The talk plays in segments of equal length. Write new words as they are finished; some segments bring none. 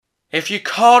If you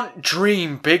can't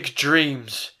dream big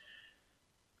dreams,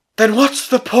 then what's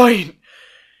the point?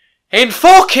 In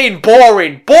fucking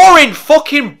boring. Boring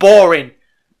fucking boring.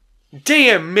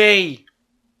 Dear me.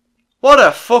 What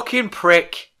a fucking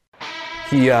prick.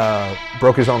 He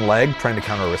broke his own leg trying to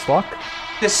counter a wrist lock.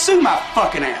 Just sue my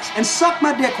fucking ass and suck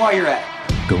my dick while you're at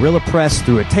it. Gorilla press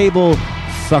through a table,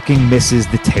 fucking misses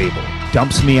the table.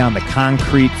 Dumps me on the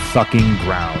concrete fucking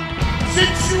ground.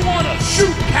 Since you wanna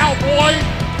shoot,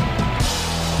 cowboy!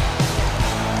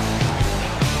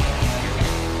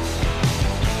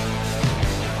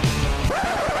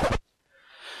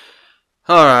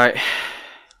 Alright.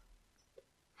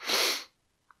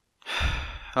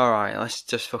 Alright, let's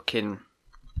just fucking...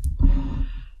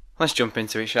 Let's jump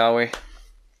into it, shall we?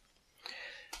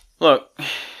 Look,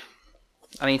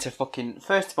 I need to fucking...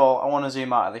 First of all, I want to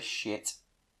zoom out of this shit.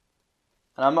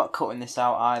 And I'm not cutting this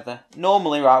out either.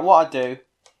 Normally, right, what I do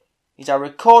is I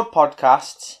record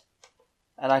podcasts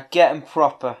and I get them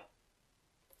proper.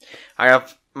 I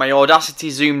have my Audacity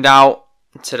zoomed out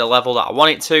to the level that I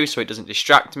want it to so it doesn't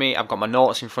distract me. I've got my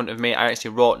notes in front of me. I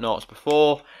actually wrote notes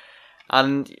before.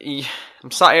 And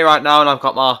I'm sat here right now and I've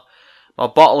got my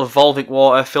bottle of Volvic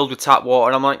water filled with tap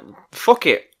water and I'm like, fuck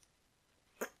it.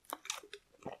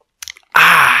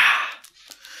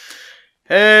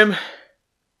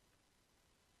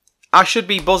 I should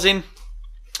be buzzing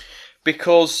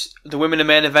because the women are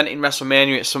main event in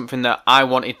WrestleMania. It's something that I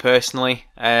wanted personally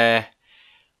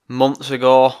months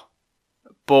ago,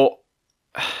 but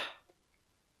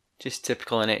just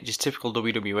typical, innit? Just typical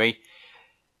WWE.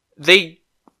 They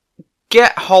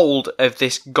get hold of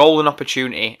this golden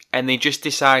opportunity and they just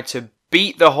decide to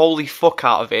beat the holy fuck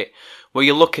out of it, where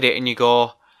you look at it and you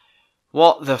go,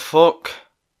 what the fuck?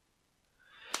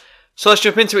 So let's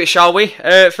jump into it, shall we?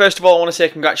 First of all, I want to say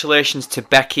congratulations to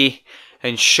Becky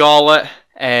and Charlotte.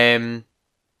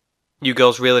 You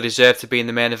girls really deserve to be in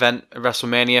the main event of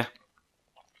WrestleMania.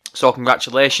 So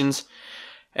congratulations.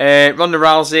 Ronda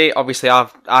Rousey, obviously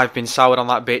I've been soured on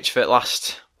that bitch for the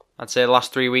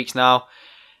last 3 weeks now.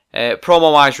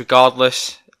 Promo wise,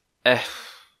 regardless,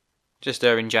 just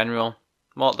her in general.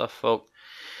 What the fuck?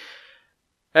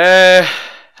 I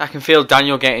can feel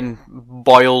Daniel getting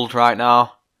boiled right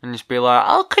now. And just be like,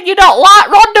 oh, can you not like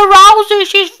Ronda Rousey?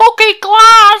 She's fucking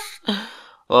class!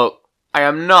 Look, I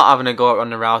am not having a go at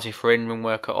Ronda Rousey for in-ring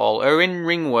work at all. Her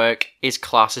in-ring work is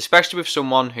class, especially with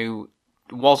someone who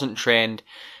wasn't trained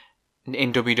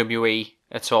in WWE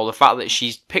at all. The fact that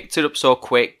she's picked it up so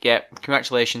quick, yeah,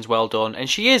 congratulations, well done. And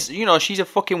she is, she's a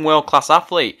fucking world-class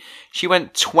athlete. She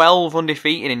went 12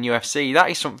 undefeated in UFC. That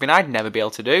is something I'd never be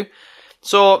able to do.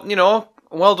 So,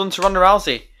 well done to Ronda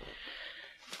Rousey.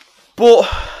 But,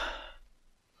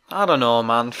 I don't know,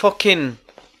 man. Fucking...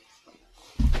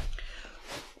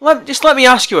 Just let me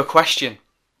ask you a question.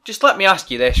 Just let me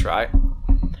ask you this, right?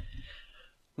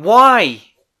 Why?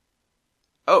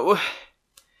 Oh,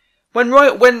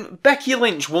 when Becky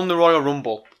Lynch won the Royal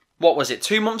Rumble, what was it,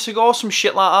 2 months ago? Some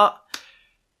shit like that?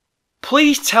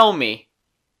 Please tell me,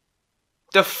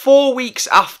 the 4 weeks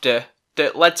after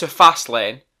that led to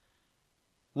Fastlane,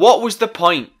 what was the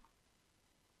point?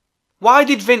 Why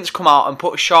did Vince come out and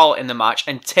put Charlotte in the match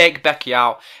and take Becky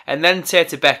out and then say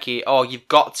to Becky, oh, you've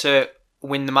got to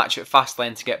win the match at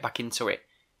Fastlane to get back into it?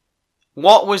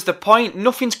 What was the point?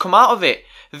 Nothing's come out of it.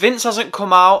 Vince hasn't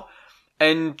come out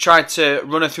and tried to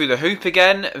run her through the hoop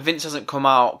again. Vince hasn't come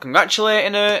out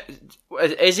congratulating her.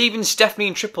 Has even Stephanie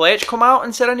and Triple H come out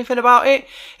and said anything about it?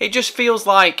 It just feels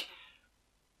like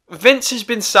Vince has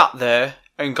been sat there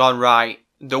and gone, right,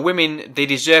 the women, they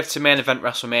deserve to main event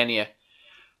WrestleMania.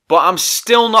 But I'm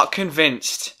still not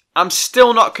convinced.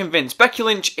 Becky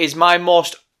Lynch is my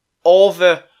most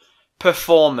over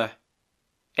performer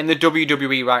in the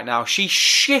WWE right now. She's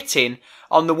shitting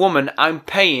on the woman I'm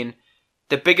paying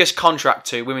the biggest contract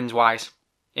to, women's wise,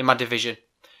 in my division.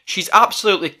 She's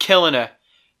absolutely killing her.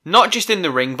 Not just in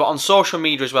the ring, but on social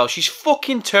media as well. She's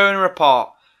fucking tearing her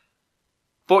apart.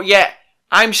 But yet,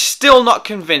 I'm still not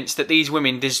convinced that these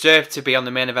women deserve to be on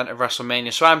the main event of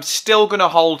WrestleMania. So I'm still going to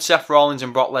hold Seth Rollins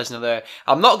and Brock Lesnar there.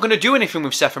 I'm not going to do anything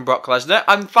with Seth and Brock Lesnar.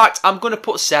 In fact, I'm going to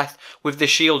put Seth with the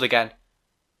Shield again.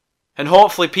 And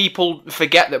hopefully people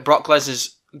forget that Brock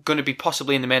Lesnar's going to be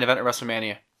possibly in the main event of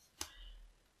WrestleMania.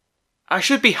 I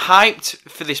should be hyped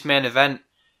for this main event.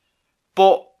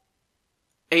 But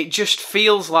it just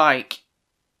feels like,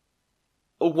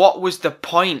 what was the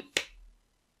point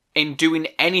in doing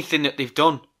anything that they've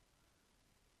done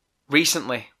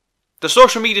recently? The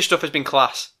social media stuff has been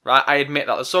class, right? I admit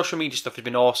that. The social media stuff has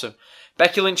been awesome.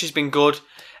 Becky Lynch has been good.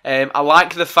 I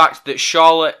like the fact that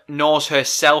Charlotte knows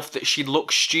herself that she'd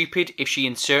look stupid if she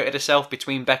inserted herself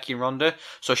between Becky and Ronda.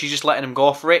 So she's just letting them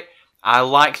go for it. I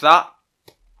like that.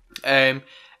 And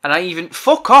I even...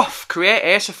 Fuck off! Create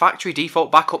Acer Factory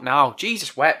default backup now.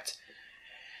 Jesus wept.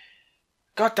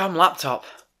 Goddamn laptop.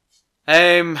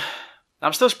 I'm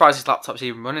still surprised this laptop's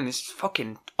even running. It's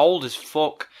fucking old as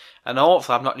fuck. And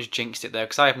hopefully I've not just jinxed it there,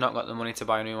 because I have not got the money to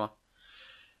buy a new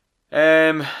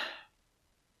one.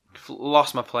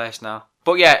 Lost my place now.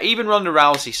 But yeah, even Ronda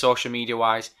Rousey, social media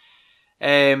wise.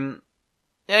 Again,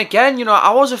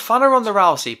 I was a fan of Ronda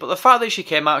Rousey, but the fact that she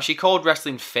came out, she called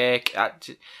wrestling fake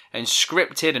and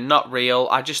scripted and not real,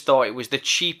 I just thought it was the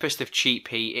cheapest of cheap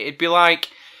heat. It'd be like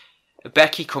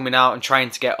Becky coming out and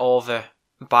trying to get over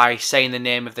by saying the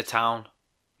name of the town.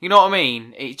 You know what I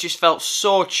mean? It just felt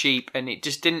so cheap, and it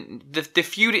just didn't... The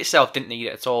feud itself didn't need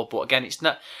it at all, but again, it's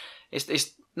not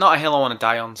a hill I want to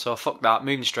die on, so fuck that,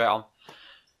 moving straight on.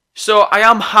 So, I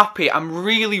am happy, I'm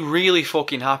really, really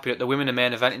fucking happy that the women are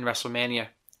main event in WrestleMania.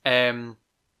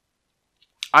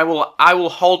 I will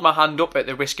hold my hand up at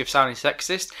the risk of sounding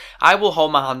sexist. I will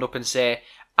hold my hand up and say,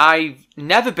 I've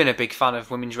never been a big fan of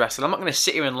women's wrestling. I'm not going to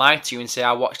sit here and lie to you and say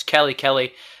I watched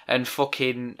Kelly and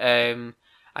fucking...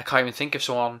 I can't even think of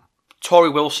someone. Tori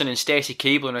Wilson and Stacey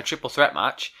Keibler in a triple threat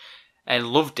match and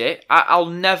loved it. I'll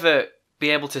never be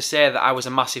able to say that I was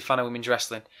a massive fan of women's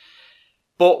wrestling.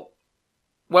 But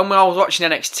when I was watching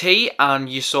NXT and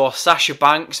you saw Sasha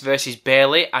Banks versus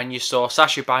Bayley, and you saw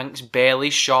Sasha Banks, Bayley,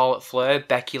 Charlotte Flair,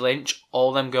 Becky Lynch,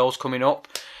 all them girls coming up,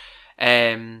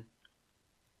 it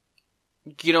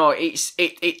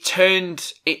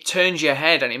turns your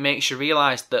head, and it makes you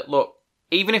realise that, look,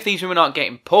 even if these women aren't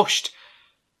getting pushed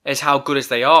as how good as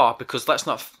they are, because let's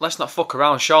not fuck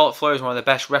around. Charlotte Flair is one of the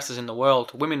best wrestlers in the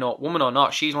world. Woman or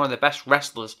not, she's one of the best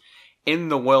wrestlers in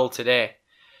the world today.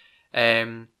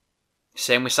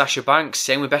 Same with Sasha Banks,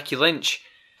 same with Becky Lynch.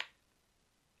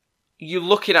 You're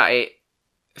looking at it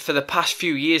for the past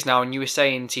few years now, and you were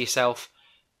saying to yourself,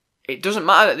 it doesn't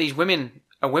matter that these women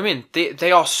are women.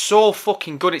 They are so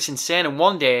fucking good, it's insane, and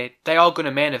one day they are going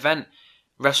to main event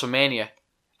WrestleMania.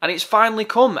 And it's finally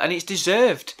come, and it's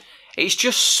deserved. It's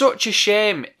just such a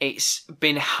shame it's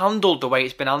been handled the way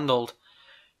it's been handled.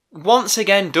 Once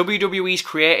again, WWE's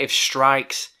creative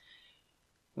strikes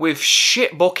with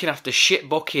shit booking after shit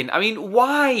booking. I mean,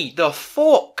 why the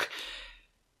fuck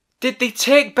did they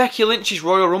take Becky Lynch's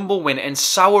Royal Rumble win and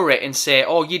sour it and say,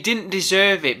 oh, you didn't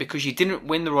deserve it because you didn't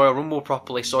win the Royal Rumble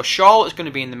properly, so Charlotte's going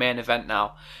to be in the main event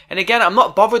now. And again, I'm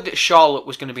not bothered that Charlotte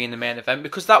was going to be in the main event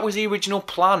because that was the original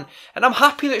plan. And I'm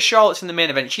happy that Charlotte's in the main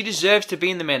event. She deserves to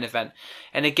be in the main event.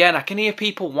 And again, I can hear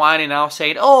people whining now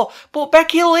saying, oh, but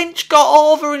Becky Lynch got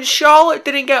over and Charlotte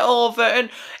didn't get over and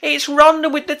it's Ronda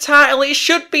with the title. It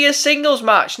should be a singles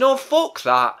match. No, fuck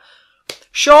that.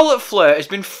 Charlotte Flair has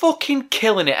been fucking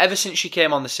killing it ever since she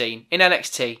came on the scene. In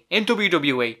NXT, in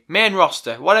WWE, main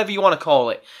roster, whatever you want to call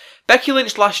it. Becky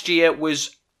Lynch last year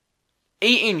was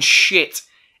eating shit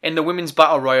in the Women's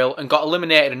Battle Royal and got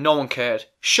eliminated and no one cared.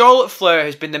 Charlotte Flair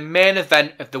has been the main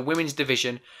event of the women's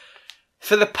division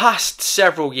for the past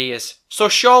several years. So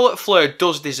Charlotte Flair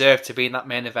does deserve to be in that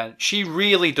main event. She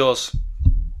really does.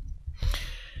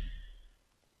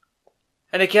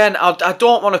 And again, I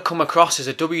don't want to come across as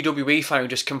a WWE fan who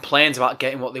just complains about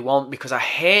getting what they want, because I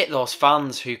hate those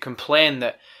fans who complain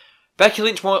that Becky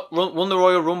Lynch won the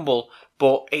Royal Rumble,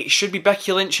 but it should be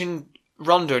Becky Lynch and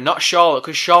Ronda, not Charlotte,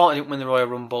 because Charlotte didn't win the Royal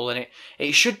Rumble, and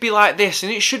it should be like this,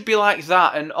 and it should be like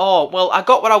that, and oh, well, I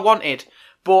got what I wanted,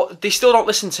 but they still don't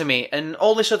listen to me, and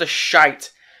all this other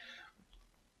shite.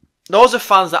 Those are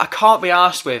fans that I can't be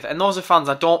arsed with, and those are fans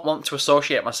I don't want to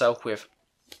associate myself with.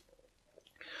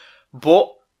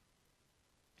 But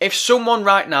if someone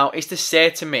right now is to say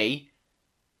to me,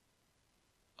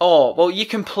 oh, well, you're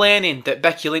complaining that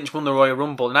Becky Lynch won the Royal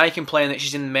Rumble, and now you're complaining that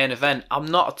she's in the main event. I'm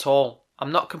not at all.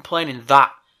 I'm not complaining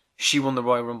that she won the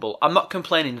Royal Rumble. I'm not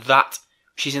complaining that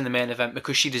she's in the main event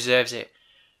because she deserves it.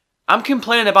 I'm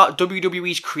complaining about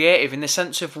WWE's creative in the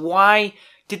sense of why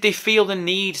did they feel the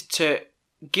need to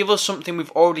give us something we've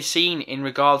already seen in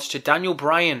regards to Daniel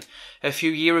Bryan a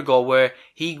few years ago, where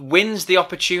he wins the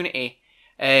opportunity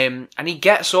and he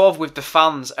gets over with the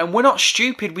fans. And we're not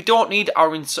stupid. We don't need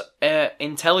our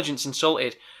intelligence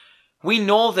insulted. We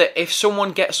know that if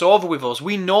someone gets over with us,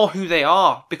 we know who they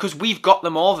are because we've got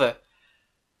them over.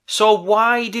 So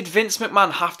why did Vince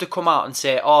McMahon have to come out and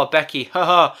say, oh, Becky,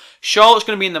 haha, Charlotte's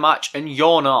going to be in the match and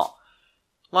you're not?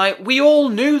 Like, we all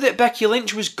knew that Becky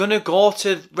Lynch was going to go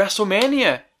to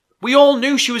WrestleMania. We all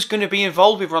knew she was going to be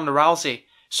involved with Ronda Rousey.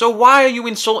 So why are you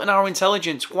insulting our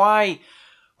intelligence? Why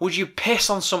would you piss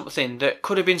on something that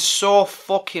could have been so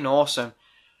fucking awesome?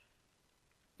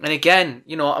 And again,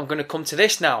 you know, I'm going to come to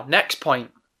this now. Next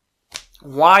point.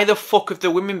 Why the fuck have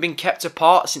the women been kept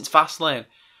apart since Fastlane?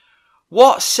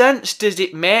 What sense does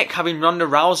it make having Ronda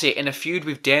Rousey in a feud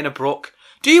with Dana Brooke?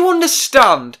 Do you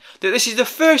understand that this is the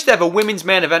first ever women's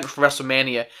main event for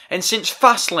WrestleMania, and since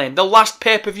Fastlane, the last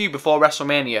pay-per-view before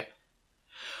WrestleMania?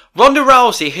 Ronda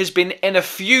Rousey has been in a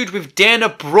feud with Dana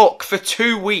Brooke for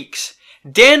 2 weeks.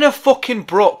 Dana fucking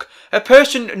Brooke, a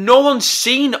person no one's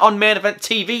seen on main event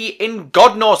TV in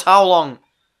God knows how long.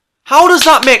 How does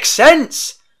that make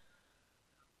sense?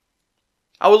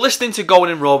 I was listening to Going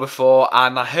in Raw before,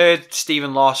 and I heard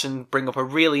Stephen Lawson bring up a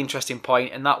really interesting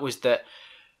point, and that was that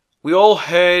we all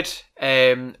heard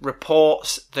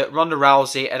reports that Ronda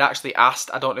Rousey had actually asked,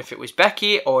 I don't know if it was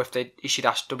Becky or if she'd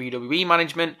asked WWE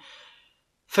management,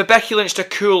 for Becky Lynch to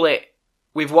cool it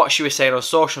with what she was saying on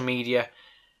social media.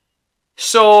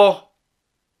 So,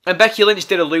 and Becky Lynch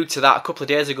did allude to that a couple of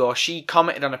days ago. She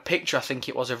commented on a picture, I think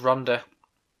it was, of Ronda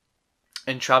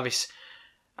and Travis.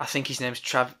 I think his name's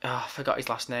Travis. Oh, I forgot his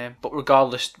last name. But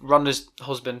regardless, Ronda's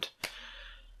husband.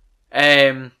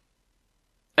 And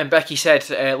Becky said,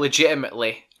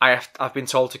 legitimately, I've been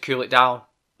told to cool it down.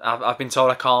 I've been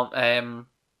told I can't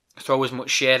throw as much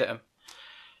shade at him.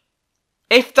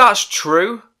 If that's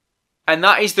true, and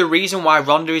that is the reason why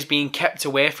Ronda is being kept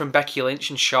away from Becky Lynch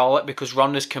and Charlotte, because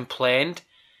Ronda's complained,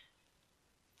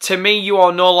 to me, you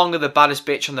are no longer the baddest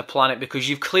bitch on the planet, because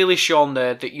you've clearly shown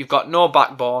there that you've got no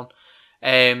backbone.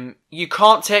 You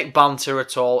can't take banter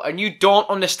at all, and you don't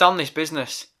understand this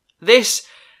business.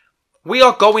 We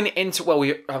are going into, well,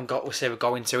 we haven't got to say we're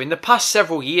going to, in the past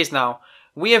several years now,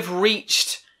 we have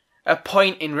reached a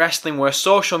point in wrestling where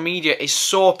social media is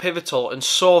so pivotal and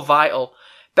so vital.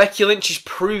 Becky Lynch is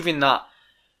proving that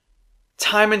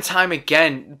time and time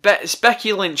again.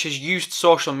 Becky Lynch has used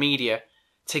social media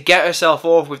to get herself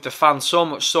over with the fans, so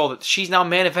much so that she's now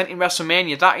main eventing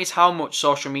WrestleMania. That is how much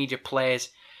social media plays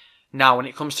now when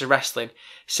it comes to wrestling.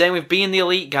 Same with Being the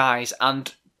Elite guys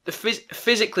and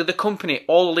physically the company,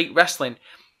 All Elite Wrestling.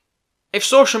 If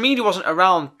social media wasn't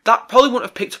around, that probably wouldn't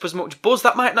have picked up as much buzz.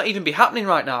 That might not even be happening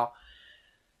right now.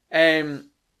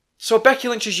 So Becky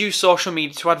Lynch has used social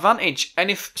media to advantage. And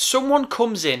if someone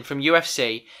comes in from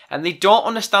UFC and they don't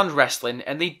understand wrestling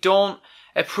and they don't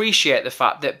appreciate the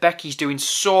fact that Becky's doing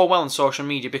so well on social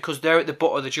media because they're at the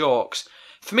butt of the jokes,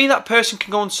 for me that person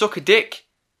can go and suck a dick.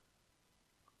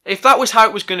 If that was how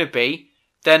it was going to be,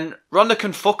 then Ronda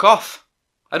can fuck off.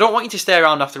 I don't want you to stay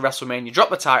around after WrestleMania.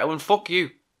 Drop the title and fuck you.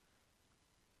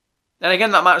 And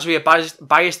again, that might just be a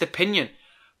biased opinion.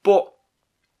 But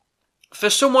for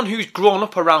someone who's grown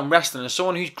up around wrestling and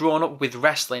someone who's grown up with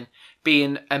wrestling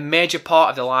being a major part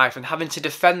of their life and having to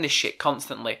defend this shit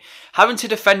constantly, having to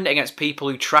defend it against people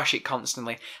who trash it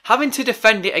constantly, having to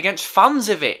defend it against fans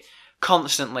of it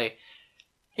constantly.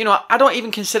 You know, I don't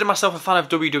even consider myself a fan of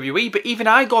WWE, but even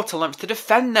I go to lengths to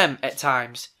defend them at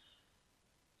times.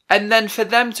 And then for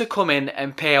them to come in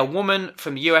and pay a woman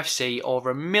from the UFC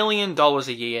over $1 million a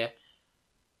year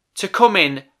to come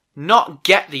in, not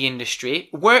get the industry,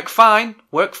 work fine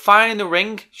in the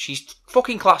ring, she's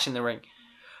fucking class in the ring,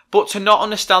 but to not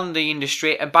understand the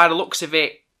industry and by the looks of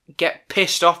it, get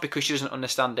pissed off because she doesn't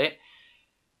understand it.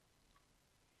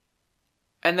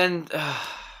 And then,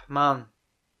 man,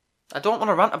 I don't want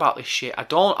to rant about this shit. I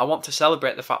want to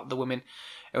celebrate the fact that the women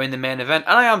are in the main event,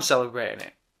 and I am celebrating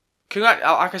it. Like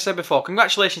I said before,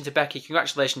 congratulations to Becky,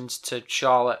 congratulations to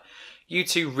Charlotte. You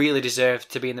two really deserve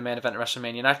to be in the main event of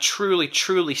WrestleMania, and I truly,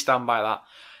 truly stand by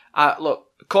that. Look,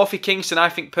 Kofi Kingston, I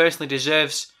think personally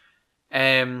deserves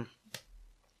to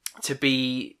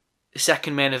be the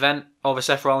second main event over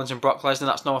Seth Rollins and Brock Lesnar.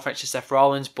 That's no offense to Seth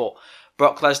Rollins, but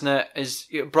Brock Lesnar,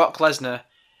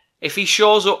 if he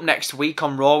shows up next week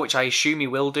on Raw, which I assume he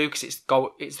will do because it's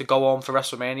the go on for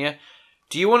WrestleMania.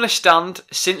 Do you understand,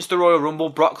 since the Royal Rumble,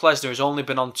 Brock Lesnar has only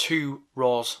been on 2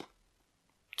 Raws?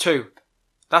 2.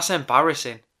 That's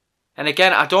embarrassing. And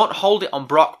again, I don't hold it on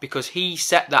Brock because he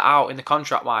set that out in the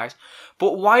contract-wise.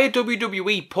 But why are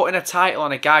WWE putting a title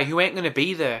on a guy who ain't going to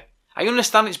be there? I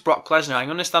understand it's Brock Lesnar. I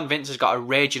understand Vince has got a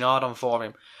raging hard-on for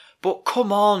him. But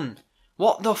come on.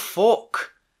 What the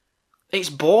fuck? It's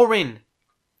boring.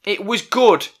 It was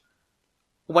good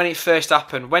when it first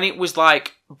happened. When it was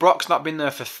like, Brock's not been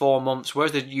there for 4 months.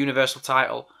 Where's the Universal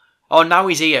title? Oh, now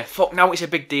he's here. Fuck, now it's a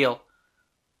big deal.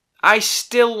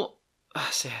 It's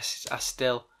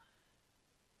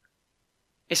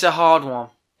a hard one.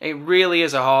 It really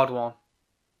is a hard one.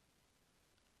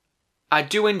 I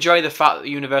do enjoy the fact that the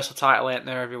Universal title ain't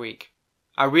there every week.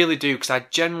 I really do, because I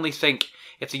genuinely think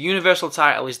if the Universal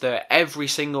title is there every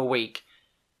single week,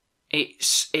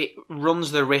 it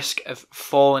runs the risk of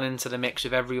falling into the mix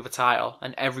of every other title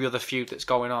and every other feud that's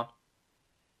going on.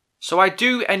 So I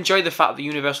do enjoy the fact that the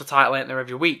Universal title ain't there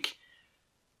every week.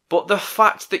 But the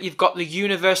fact that you've got the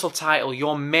Universal title,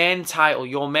 your main title,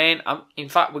 in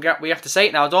fact, we have to say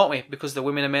it now, don't we? Because the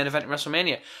women are main event in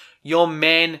WrestleMania. Your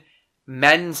main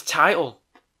men's title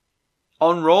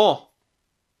on Raw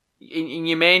in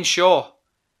your main show,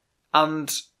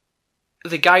 and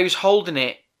the guy who's holding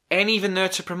it ain't even there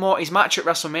to promote his match at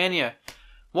WrestleMania.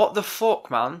 What the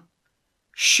fuck, man?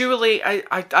 Surely,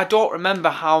 I don't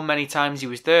remember how many times he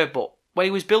was there, but when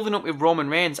he was building up with Roman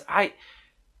Reigns,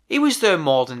 he was there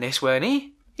more than this, weren't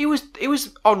he? He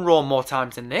was on Raw more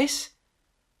times than this.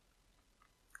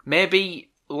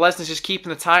 Maybe Lesnar's just keeping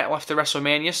the title after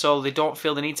WrestleMania, so they don't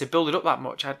feel the need to build it up that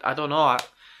much. I don't know.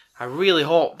 I really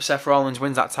hope Seth Rollins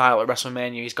wins that title at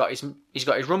WrestleMania. He's got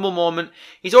his Rumble moment.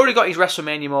 He's already got his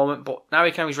WrestleMania moment, but now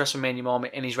he can have his WrestleMania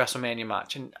moment in his WrestleMania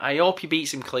match. And I hope he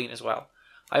beats him clean as well.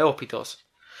 I hope he does.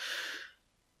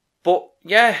 But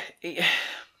yeah,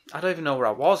 I don't even know where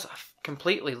I was. I've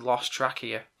completely lost track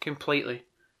here. Completely.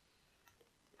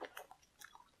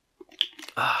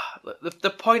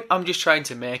 The point I'm just trying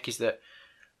to make is that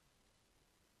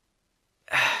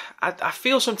I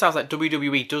feel sometimes like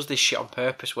WWE does this shit on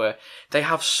purpose, where they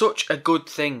have such a good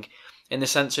thing in the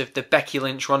sense of the Becky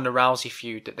Lynch Ronda Rousey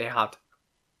feud that they had,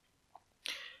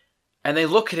 and they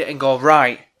look at it and go,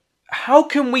 right, how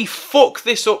can we fuck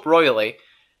this up royally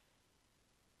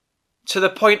to the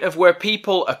point of where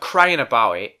people are crying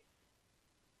about it,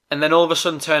 and then all of a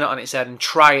sudden turn it on its head and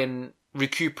try and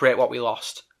recuperate what we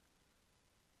lost.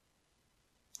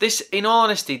 This, in all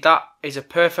honesty, that is a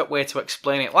perfect way to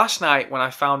explain it. Last night, when I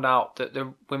found out that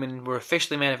the women were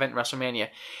officially main event in WrestleMania,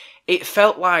 it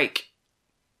felt like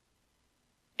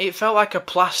a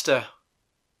plaster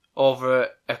over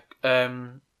a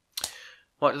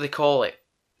what do they call it?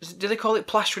 Do they call it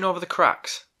plastering over the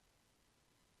cracks?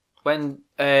 When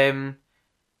a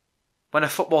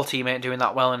football team ain't doing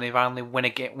that well and they finally win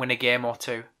a game or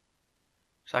two,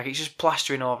 it's like it's just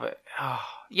plastering over it. Oh,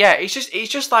 yeah, it's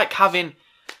just like having.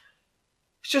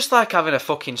 It's just like having a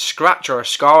fucking scratch or a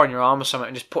scar on your arm or something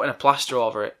and just putting a plaster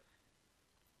over it.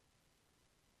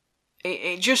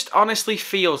 It just honestly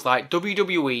feels like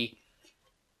WWE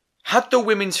had the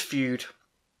women's feud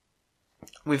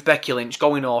with Becky Lynch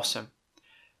going awesome.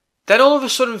 Then all of a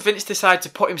sudden Vince decided to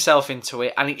put himself into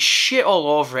it and it shit all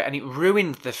over it and it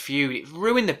ruined the feud. It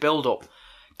ruined the build-up.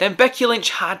 Then Becky Lynch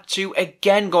had to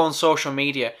again go on social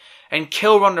media and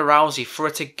kill Ronda Rousey for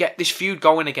her to get this feud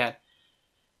going again.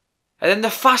 And then the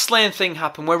Fastlane thing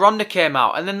happened where Ronda came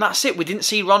out. And then that's it. We didn't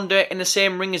see Ronda in the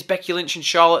same ring as Becky Lynch and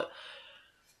Charlotte.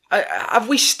 Have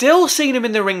we still seen them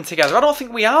in the ring together? I don't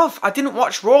think we have. I didn't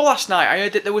watch Raw last night. I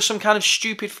heard that there was some kind of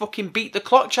stupid fucking beat the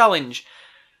clock challenge.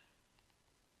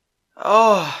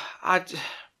 Oh,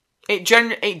 it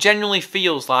genuinely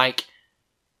feels like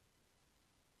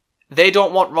they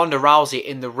don't want Ronda Rousey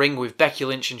in the ring with Becky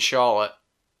Lynch and Charlotte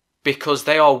because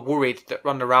they are worried that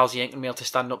Ronda Rousey ain't going to be able to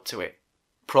stand up to it.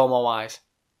 Promo-wise.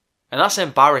 And that's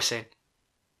embarrassing.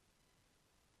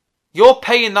 You're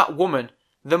paying that woman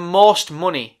the most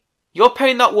money. You're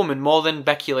paying that woman more than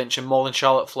Becky Lynch and more than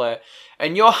Charlotte Flair.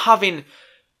 And you're having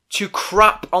to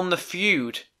crap on the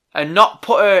feud and not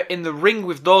put her in the ring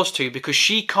with those two because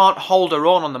she can't hold her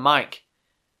own on the mic.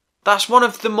 That's one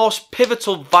of the most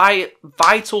pivotal,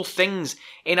 vital things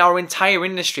in our entire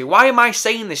industry. Why am I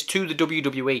saying this to the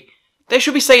WWE? They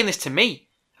should be saying this to me.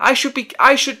 I should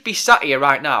be sat here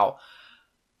right now.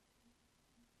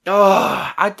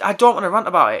 Oh, I don't want to rant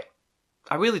about it.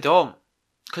 I really don't.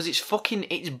 Because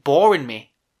it's boring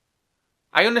me.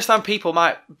 I understand people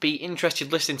might be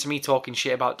interested listening to me talking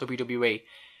shit about WWE.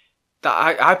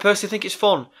 That I personally think it's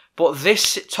fun. But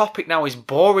this topic now is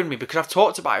boring me because I've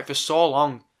talked about it for so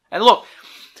long. And look,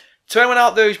 to anyone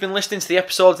out there who's been listening to the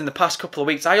episodes in the past couple of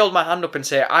weeks, I hold my hand up and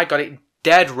say I got it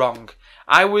dead wrong.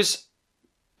 I was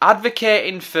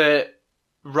advocating for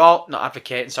Raw, not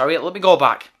advocating, sorry, let me go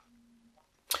back.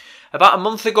 About a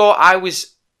month ago, I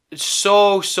was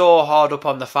so hard up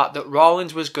on the fact that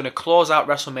Rollins was going to close out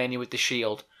WrestleMania with the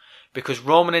Shield because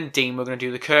Roman and Dean were going to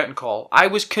do the curtain call. I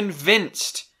was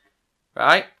convinced,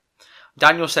 right?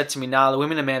 Daniel said to me, nah, the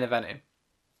women are main eventing.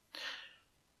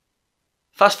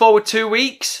 Fast forward 2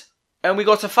 weeks, and we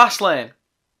go to Fastlane.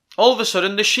 All of a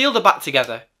sudden, the Shield are back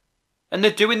together. And they're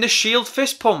doing the Shield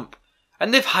fist pump.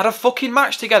 And they've had a fucking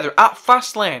match together at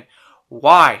Fastlane.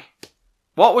 Why?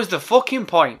 What was the fucking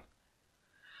point?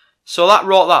 So that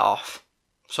wrote that off.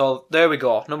 So there we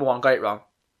go. Number one, got it wrong.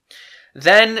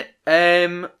 Then,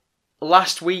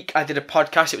 last week I did a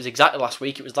podcast. It was exactly last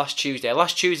week. It was last Tuesday.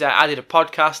 Last Tuesday I did a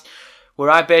podcast where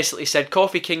I basically said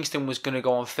Kofi Kingston was going to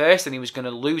go on first and he was going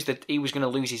to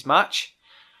lose his match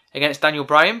against Daniel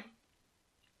Bryan.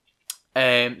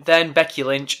 Then Becky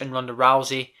Lynch and Ronda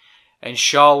Rousey. and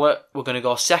Charlotte were going to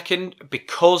go second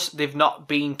because they've not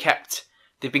been kept.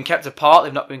 They've been kept apart.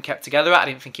 They've not been kept together. I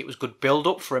didn't think it was good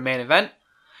build-up for a main event.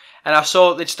 And I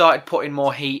saw they'd started putting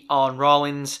more heat on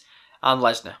Rollins and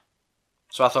Lesnar.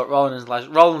 So I thought Rollins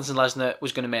and Lesnar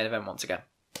was going to main event once again.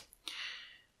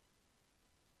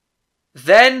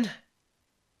 Then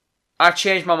I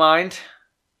changed my mind.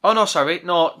 Oh no, sorry.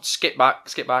 No, skip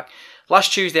back.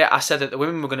 Last Tuesday I said that the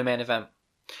women were going to main event.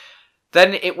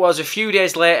 Then it was a few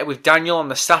days later with Daniel on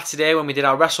the Saturday when we did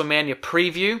our WrestleMania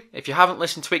preview. If you haven't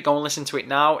listened to it, go and listen to it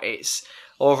now. It's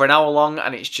over an hour long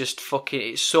and it's just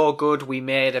it's so good. We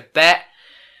made a bet.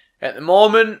 At the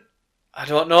moment, I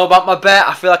don't know about my bet.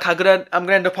 I feel like I'm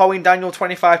gonna end up owing Daniel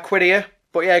 25 quid here.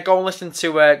 But yeah, go and listen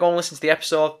to the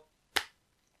episode.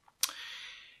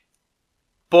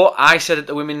 But I said that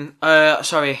the women, on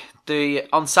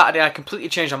Saturday I completely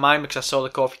changed my mind because I saw the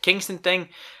Kofi Kingston thing.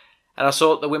 And I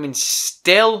saw that the women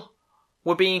still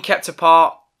were being kept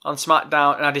apart on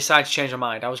SmackDown, and I decided to change my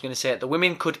mind. I was going to say that the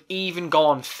women could even go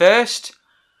on first.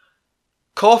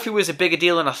 Kofi was a bigger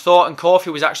deal than I thought, and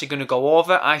Kofi was actually going to go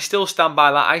over. I still stand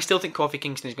by that. I still think Kofi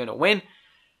Kingston is going to win.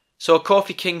 So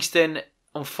Kofi Kingston,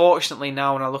 unfortunately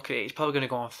now when I look at it, he's probably going to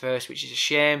go on first, which is a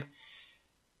shame.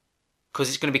 Because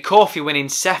it's going to be Kofi winning,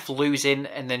 Seth losing,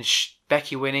 and then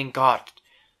Becky winning. God,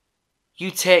 you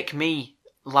take me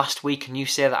last week and you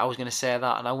say that I was going to say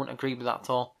that, and I wouldn't agree with that at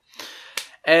all.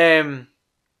 And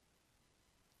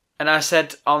I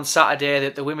said on Saturday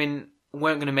that the women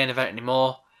weren't going to main event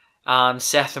anymore, and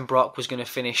Seth and Brock was going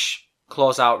to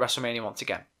close out WrestleMania once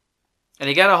again. And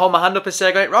again, I hold my hand up and say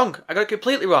I got it wrong. I got it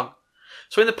completely wrong.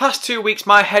 So in the past 2 weeks,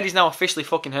 my head is now officially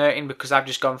fucking hurting because I've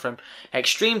just gone from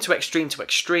extreme to extreme to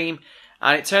extreme.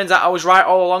 And it turns out I was right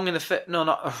all along in the No,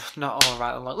 not all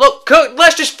right along. Look,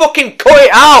 let's just fucking cut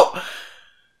it out.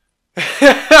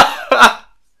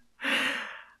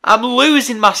 I'm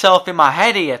losing myself in my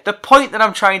head here. The point that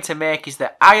I'm trying to make is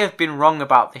that I have been wrong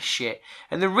about this shit.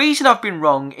 And the reason I've been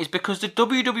wrong is because the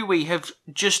WWE have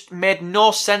just made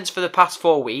no sense for the past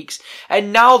 4 weeks.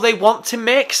 And now they want to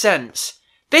make sense.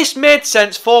 This made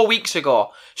sense 4 weeks ago.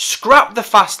 Scrap the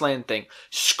Fastlane thing.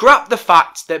 Scrap the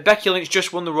fact that Becky Lynch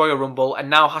just won the Royal Rumble and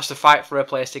now has to fight for her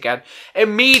place again.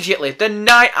 Immediately, the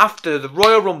night after the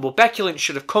Royal Rumble, Becky Lynch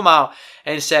should have come out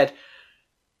and said,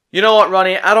 you know what,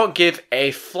 Ronnie, I don't give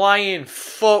a flying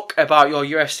fuck about your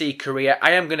UFC career.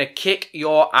 I am going to kick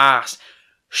your ass.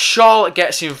 Charlotte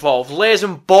gets involved, lays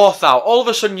them both out. All of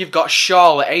a sudden, you've got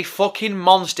Charlotte, a fucking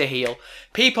monster heel.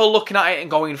 People looking at it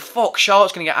and going, fuck,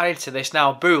 Charlotte's going to get added to this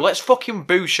now. Boo. Let's fucking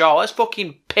boo Charlotte. Let's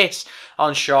fucking piss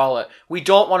on Charlotte. We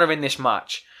don't want her in this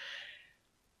match.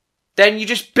 Then you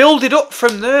just build it up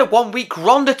from there. 1 week,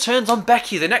 Ronda turns on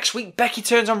Becky. The next week, Becky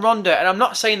turns on Ronda. And I'm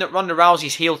not saying that Ronda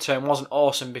Rousey's heel turn wasn't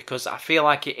awesome because I feel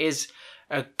like it is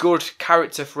a good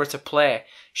character for her to play.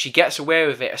 She gets away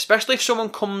with it. Especially if someone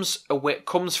comes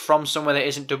from somewhere that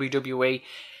isn't WWE.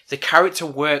 The character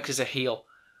works as a heel.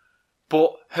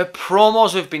 But her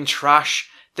promos have been trash.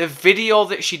 The video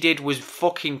that she did was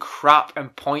fucking crap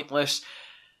and pointless.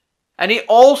 And it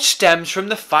all stems from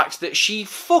the fact that she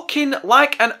fucking,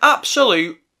 like an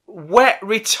absolute wet,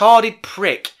 retarded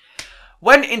prick,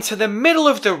 went into the middle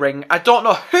of the ring. I don't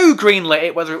know who greenlit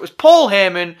it, whether it was Paul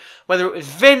Heyman, whether it was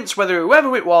Vince,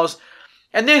 whoever it was.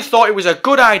 And they thought it was a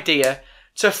good idea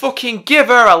to fucking give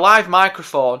her a live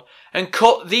microphone and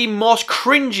cut the most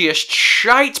cringiest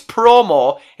shite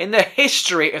promo in the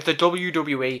history of the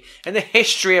WWE, in the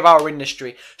history of our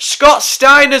industry. Scott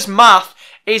Steiner's math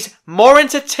is more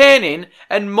entertaining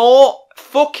and more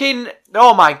fucking,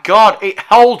 oh my god, it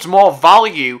holds more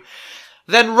value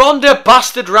than Ronda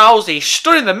Bastard Rousey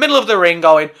stood in the middle of the ring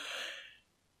going,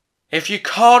 if you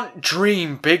can't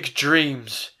dream big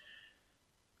dreams,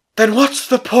 then what's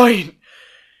the point?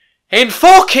 In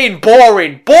fucking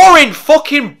boring. Boring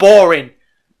fucking boring.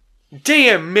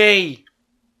 Dear me.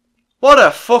 What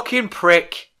a fucking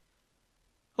prick.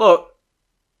 Look,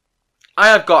 I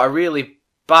have got a really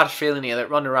bad feeling here that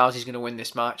Ronda Rousey's going to win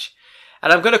this match.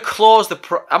 And I'm going to close the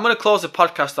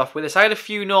podcast off with this. I had a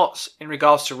few notes in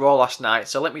regards to Raw last night,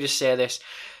 so let me just say this.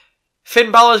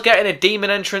 Finn Balor's getting a demon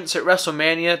entrance at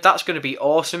WrestleMania. That's going to be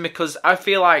awesome because I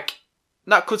feel like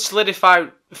that could solidify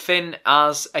Finn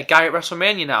as a guy at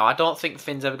WrestleMania now. I don't think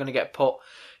Finn's ever going to get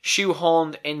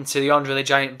shoehorned into the Andre the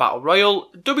Giant Battle Royal.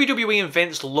 WWE and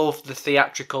Vince love the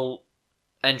theatrical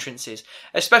entrances,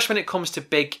 especially when it comes to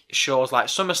big shows like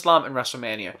SummerSlam and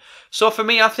WrestleMania. So for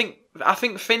me, I think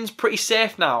Finn's pretty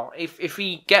safe now. If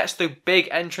he gets the big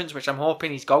entrance, which I'm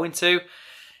hoping he's going to,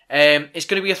 it's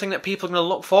going to be a thing that people are going to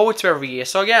look forward to every year.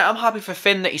 So yeah, I'm happy for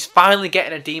Finn that he's finally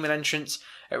getting a demon entrance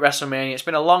at WrestleMania. It's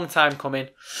been a long time coming.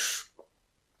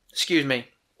 Excuse me.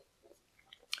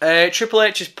 Triple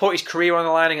H has put his career on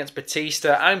the line against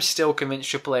Batista. I'm still convinced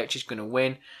Triple H is going to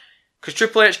win. Because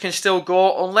Triple H can still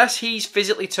go, unless he's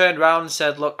physically turned around and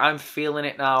said, look, I'm feeling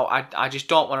it now. I just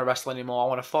don't want to wrestle anymore. I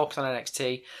want to focus on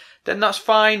NXT. Then that's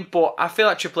fine, but I feel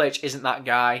like Triple H isn't that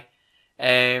guy.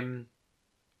 And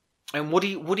would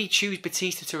he choose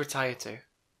Batista to retire to?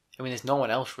 I mean, there's no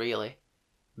one else, really.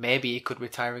 Maybe he could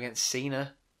retire against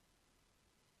Cena.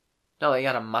 Not that he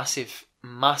had a massive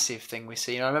thing with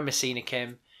Cena. I remember Cena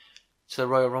came to the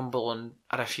Royal Rumble and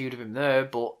had a feud with him there,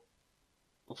 but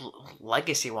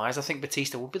legacy-wise, I think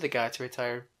Batista would be the guy to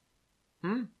retire.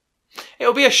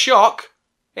 It'll be a shock.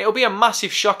 It'll be a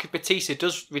massive shock if Batista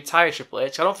does retire Triple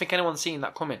H. I don't think anyone's seen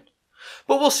that coming.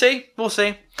 But we'll see.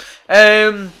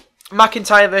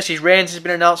 McIntyre versus Reigns has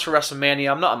been announced for WrestleMania.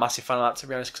 I'm not a massive fan of that, to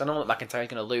be honest, because I know that McIntyre's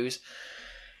going to lose.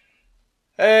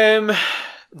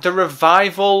 The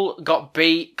Revival got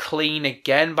beat clean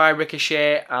again by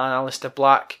Ricochet and Aleister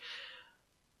Black.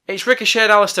 It's Ricochet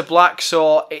and Aleister Black,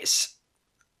 so it's...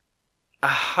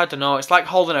 I don't know, it's like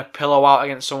holding a pillow out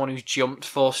against someone who's jumped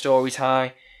 4 stories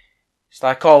high. It's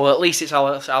like, oh, well, at least it's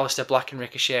Aleister Black and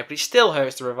Ricochet, but it still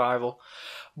hurts the Revival.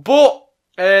 But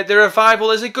the Revival,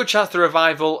 there's a good chance the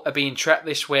Revival are being treated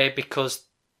this way because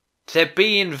they're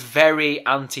being very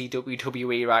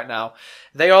anti-WWE right now.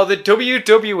 They are the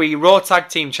WWE Raw Tag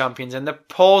Team Champions, and they're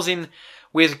posing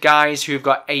with guys who've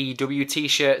got AEW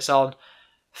t-shirts on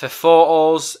for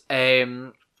photos.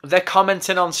 They're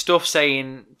commenting on stuff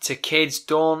saying to kids,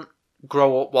 don't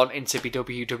grow up wanting to be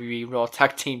WWE Raw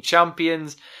Tag Team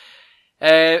Champions.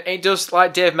 It does,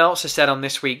 like Dave Meltzer said on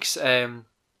this week's Wrestling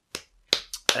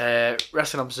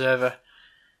Observer,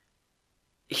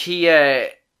 he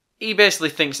basically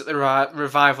thinks that the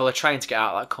Revival are trying to get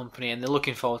out of that company and they're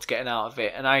looking forward to getting out of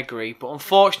it, and I agree. But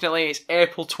unfortunately, it's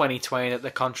April 2020 that the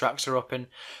contracts are up, and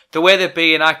the way they're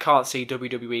being, I can't see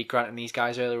WWE granting these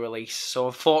guys early release. So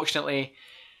unfortunately,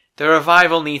 the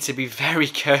Revival need to be very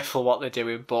careful what they're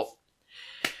doing, but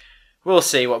we'll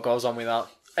see what goes on with that.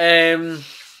 And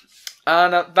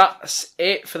that's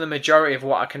it for the majority of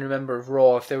what I can remember of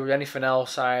Raw. If there was anything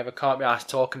else, I either can't be asked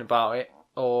talking about it,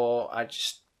 or I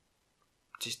just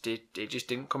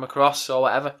didn't come across, or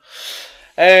whatever.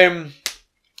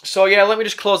 So yeah, let me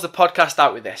just close the podcast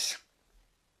out with this.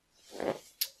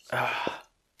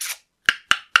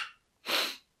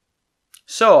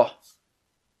 So,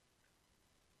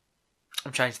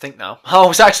 I'm trying to think now. I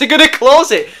was actually going to close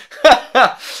it.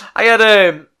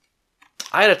 I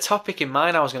had a topic in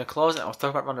mind. I was going to close it. I was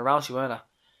talking about Ronda Rousey, weren't I?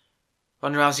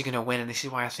 Ronda Rousey going to win, and this is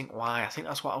why I think why. I think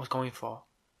that's what I was going for.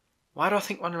 Why do I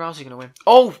think Ronda Rousey going to win?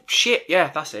 Oh, shit.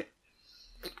 Yeah, that's it.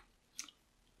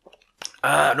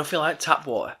 Nothing like tap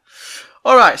water.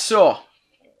 Alright, so.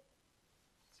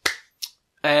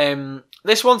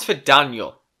 This one's for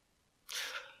Daniel.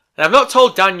 And I've not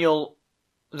told Daniel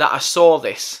that I saw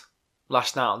this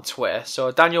last night on Twitter.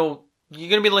 So, Daniel, you're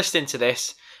going to be listening to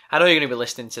this. I know you're going to be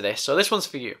listening to this. So, this one's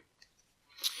for you.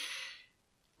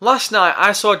 Last night,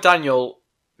 I saw Daniel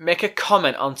make a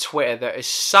comment on Twitter that has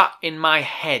sat in my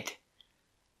head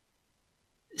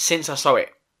since I saw it.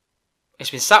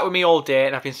 It's been sat with me all day,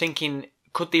 and I've been thinking,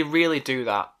 could they really do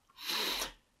that?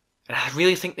 And I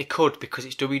really think they could, because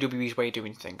it's WWE's way of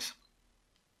doing things.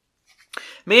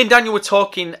 Me and Daniel were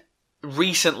talking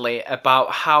recently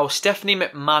about how Stephanie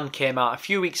McMahon came out a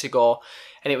few weeks ago,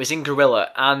 and it was in Gorilla,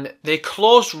 and they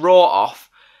closed Raw off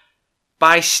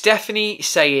by Stephanie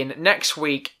saying next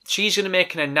week she's going to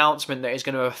make an announcement that is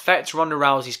going to affect Ronda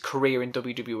Rousey's career in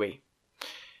WWE.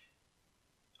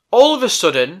 All of a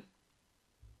sudden,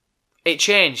 it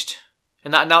changed,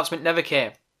 and that announcement never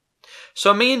came.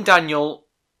 So me and Daniel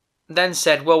then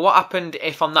said, well, what happened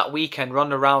if on that weekend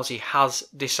Ronda Rousey has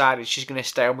decided she's going to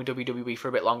stay on with WWE for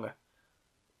a bit longer?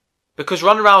 Because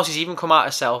Ronda Rousey's even come out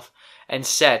herself and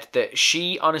said that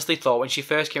she honestly thought when she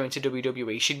first came into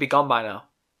WWE she'd be gone by now.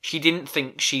 She didn't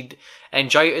think she'd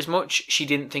enjoy it as much. She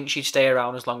didn't think she'd stay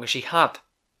around as long as she had.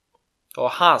 Or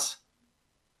has.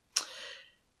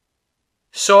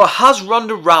 So has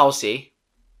Ronda Rousey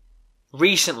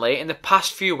recently, in the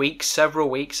past few weeks, several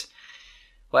weeks,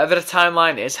 whatever the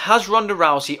timeline is, has Ronda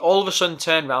Rousey all of a sudden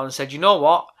turned around and said, you know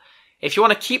what? If you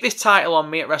want to keep this title on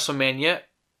me at WrestleMania,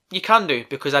 you can do,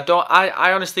 because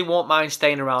I honestly won't mind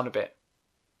staying around a bit.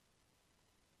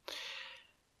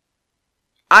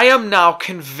 I am now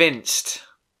convinced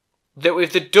that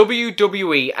with the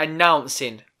WWE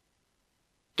announcing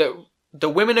that the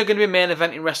women are going to be main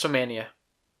eventing WrestleMania,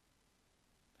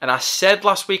 and I said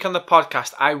last week on the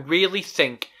podcast, I really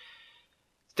think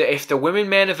that if the women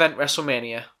main event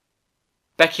WrestleMania,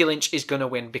 Becky Lynch is going to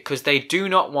win, because they do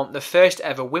not want the first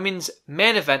ever women's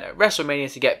main event at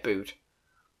WrestleMania to get booed.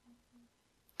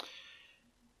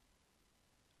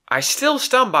 I still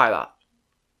stand by that.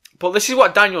 But this is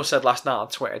what Daniel said last night on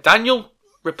Twitter. Daniel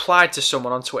replied to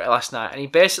someone on Twitter last night, and he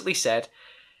basically said,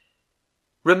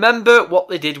 remember what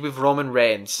they did with Roman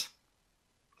Reigns.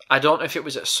 I don't know if it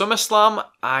was at SummerSlam.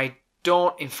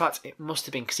 In fact, it must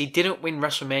have been, because he didn't win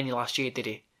WrestleMania last year, did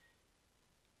he?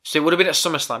 So it would have been at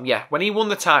SummerSlam, yeah, when he won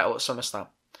the title at SummerSlam.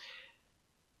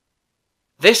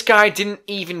 This guy didn't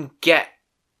even get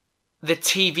the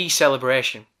TV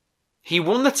celebration. He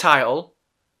won the title.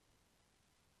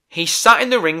 He sat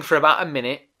in the ring for about a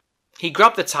minute. He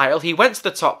grabbed the title. He went to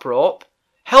the top rope,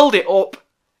 held it up,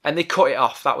 and they cut it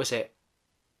off. That was it.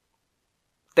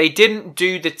 They didn't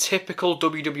do the typical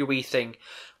WWE thing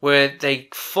where they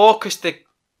focused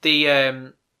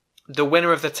the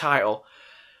winner of the title,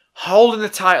 holding the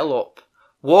title up,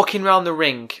 walking around the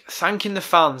ring, thanking the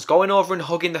fans, going over and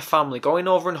hugging the family, going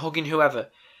over and hugging whoever.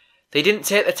 They didn't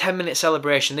take the 10-minute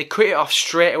celebration. They cut it off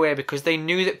straight away because they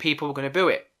knew that people were going to boo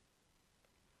it.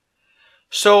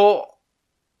 So,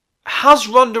 has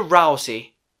Ronda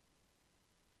Rousey,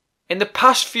 in the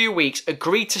past few weeks,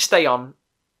 agreed to stay on,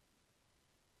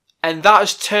 and that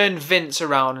has turned Vince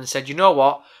around and said, you know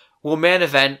what, we'll main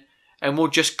event and we'll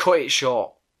just cut it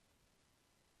short?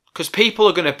 Because people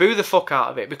are going to boo the fuck out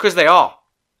of it, because they are.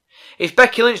 If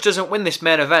Becky Lynch doesn't win this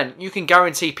main event, you can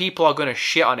guarantee people are going to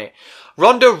shit on it.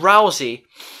 Ronda Rousey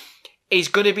is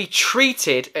going to be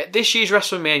treated at this year's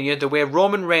WrestleMania the way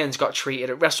Roman Reigns got treated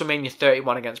at WrestleMania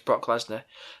 31 against Brock Lesnar.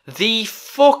 The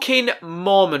fucking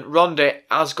moment Ronda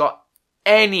has got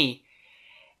any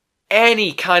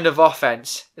kind of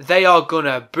offense, they are going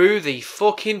to boo the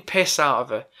fucking piss out of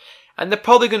her. And they're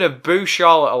probably going to boo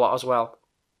Charlotte a lot as well.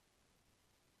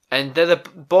 And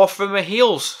both of them are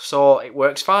heels, so it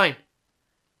works fine.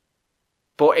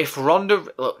 But if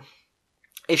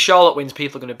Charlotte wins,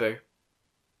 people are going to boo.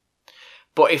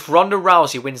 But if Ronda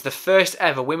Rousey wins the first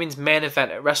ever women's main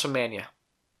event at WrestleMania,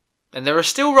 and there are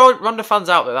still Ronda fans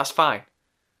out there, that's fine.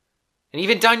 And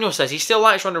even Daniel says he still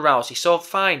likes Ronda Rousey, so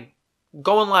fine.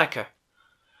 Go and like her.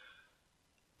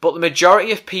 But the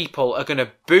majority of people are going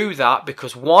to boo that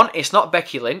because 1, it's not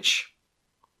Becky Lynch.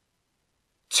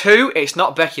 2, it's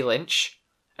not Becky Lynch.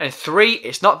 And 3,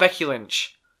 it's not Becky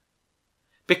Lynch.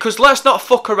 Because let's not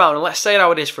fuck around and let's say it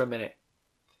how it is for a minute.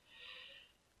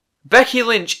 Becky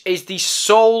Lynch is the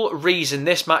sole reason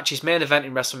this match is main event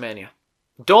in WrestleMania.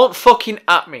 Don't fucking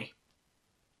at me.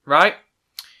 Right?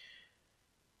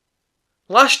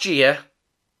 Last year,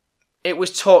 it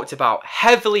was talked about,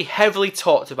 heavily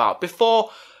talked about, before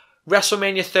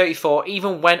WrestleMania 34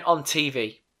 even went on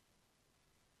TV.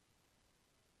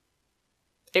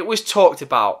 It was talked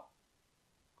about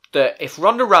that if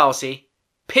Ronda Rousey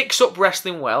picks up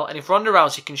wrestling well, and if Ronda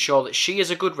Rousey can show that she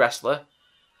is a good wrestler,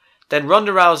 then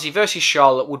Ronda Rousey versus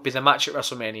Charlotte would be the match at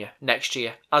WrestleMania next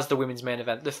year as the women's main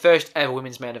event, the first ever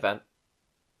women's main event.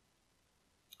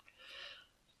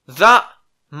 That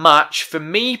match, for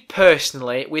me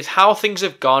personally, with how things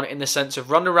have gone in the sense of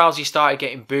Ronda Rousey started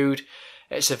getting booed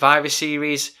at Survivor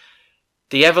Series,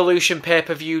 the Evolution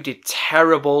pay-per-view did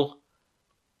terrible.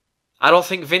 I don't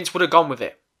think Vince would have gone with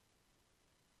it.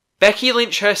 Becky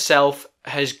Lynch herself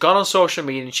has gone on social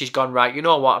media and she's gone, right, you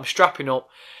know what, I'm strapping up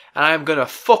and I'm going to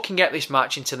fucking get this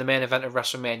match into the main event of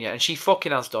WrestleMania. And she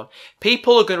fucking has done.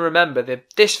 People are going to remember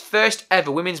this first ever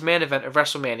women's main event of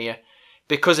WrestleMania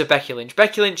because of Becky Lynch.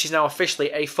 Becky Lynch is now officially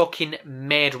a fucking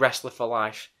made wrestler for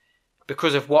life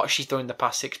because of what she's done in the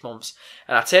past 6 months.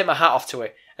 And I take my hat off to her.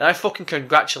 And I fucking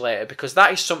congratulate her because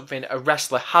that is something a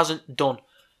wrestler hasn't done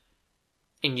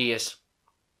in years.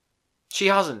 She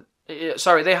hasn't.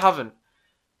 Sorry, they haven't.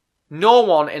 No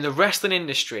one in the wrestling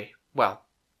industry, well,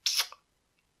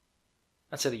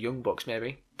 I'd say the Young Bucks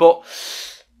maybe, but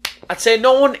I'd say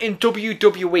no one in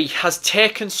WWE has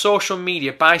taken social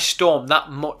media by storm that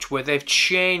much where they've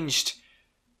changed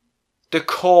the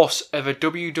course of a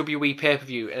WWE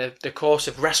pay-per-view and the course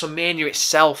of WrestleMania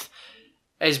itself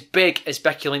as big as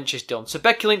Becky Lynch has done. So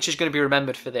Becky Lynch is going to be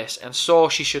remembered for this, and so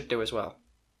she should do as well.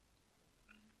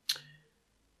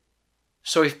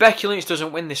 So if Becky Lynch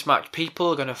doesn't win this match, people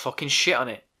are going to fucking shit on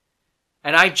it.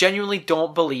 And I genuinely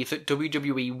don't believe that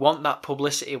WWE want that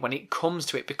publicity when it comes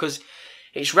to it because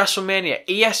it's WrestleMania.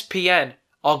 ESPN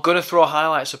are going to throw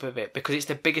highlights up of it because it's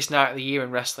the biggest night of the year in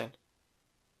wrestling.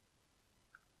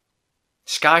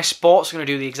 Sky Sports are going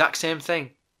to do the exact same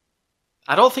thing.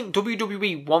 I don't think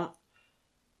WWE want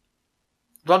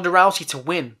Ronda Rousey to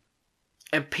win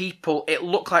and it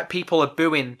look like people are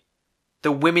booing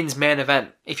the women's main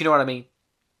event, if you know what I mean.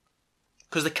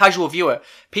 Because the casual viewer,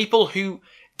 people who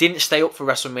didn't stay up for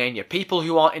WrestleMania, people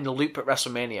who aren't in the loop at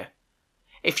WrestleMania,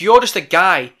 if you're just a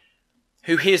guy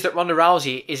who hears that Ronda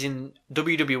Rousey is in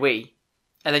WWE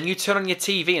and then you turn on your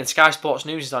TV and Sky Sports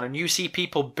News is on and you see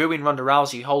people booing Ronda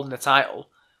Rousey holding the title,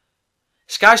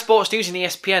 Sky Sports News and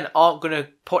ESPN aren't going to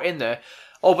put in there,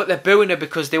 oh, but they're booing her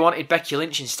because they wanted Becky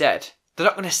Lynch instead. They're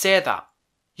not going to say that.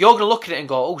 You're going to look at it and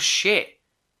go, oh shit,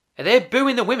 are they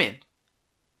booing the women?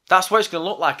 That's what it's going to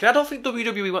look like. And I don't think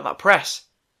WWE want that press.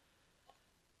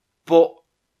 But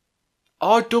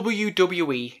are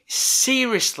WWE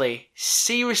seriously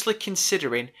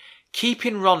considering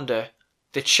keeping Ronda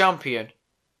the champion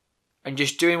and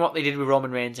just doing what they did with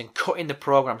Roman Reigns and cutting the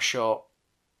program short?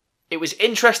 It was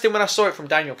interesting when I saw it from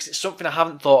Daniel because it's something I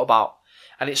haven't thought about.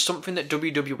 And it's something that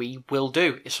WWE will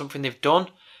do. It's something they've done.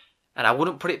 And I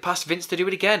wouldn't put it past Vince to do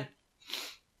it again.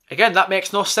 Again, that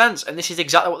makes no sense. And this is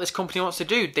exactly what this company wants to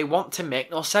do. They want to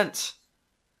make no sense.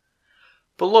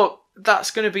 But look,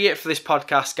 that's going to be it for this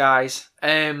podcast, guys.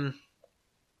 I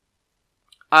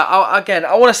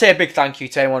want to say a big thank you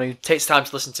to anyone who takes time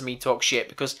to listen to me talk shit.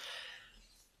 Because,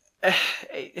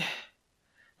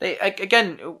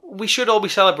 we should all be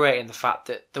celebrating the fact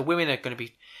that the women are going to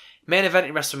be main event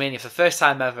in WrestleMania for the first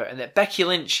time ever, and that Becky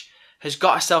Lynch has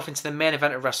got herself into the main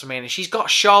event of WrestleMania. She's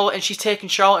got Charlotte, and she's taken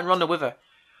Charlotte and Ronda with her.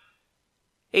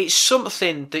 It's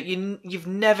something that you've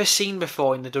never seen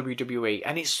before in the WWE,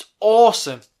 and it's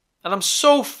awesome. And I'm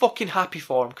so fucking happy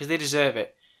for them, because they deserve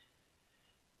it.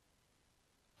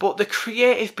 But the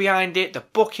creative behind it, the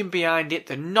booking behind it,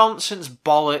 the nonsense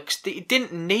bollocks, it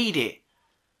didn't need it.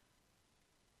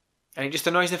 And it just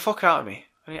annoys the fuck out of me.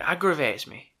 And it aggravates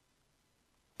me.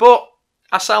 But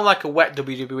I sound like a wet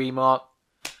WWE mark.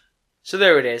 So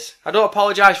there it is. I don't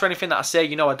apologise for anything that I say,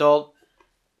 you know I don't.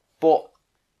 But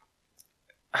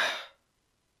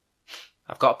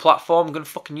I've got a platform, I'm going to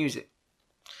fucking use it.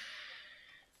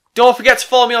 Don't forget to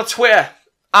follow me on Twitter,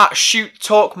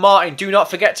 @ShootTalkMartin. Do not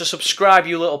forget to subscribe,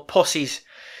 you little pussies.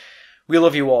 We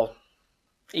love you all.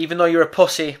 Even though you're a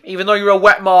pussy, even though you're a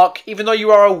wet mark, even though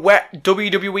you are a wet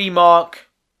WWE mark,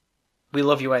 we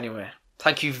love you anyway.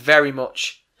 Thank you very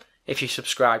much if you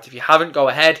subscribed. If you haven't, go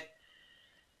ahead.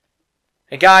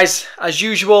 And guys, as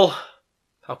usual,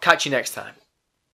 I'll catch you next time.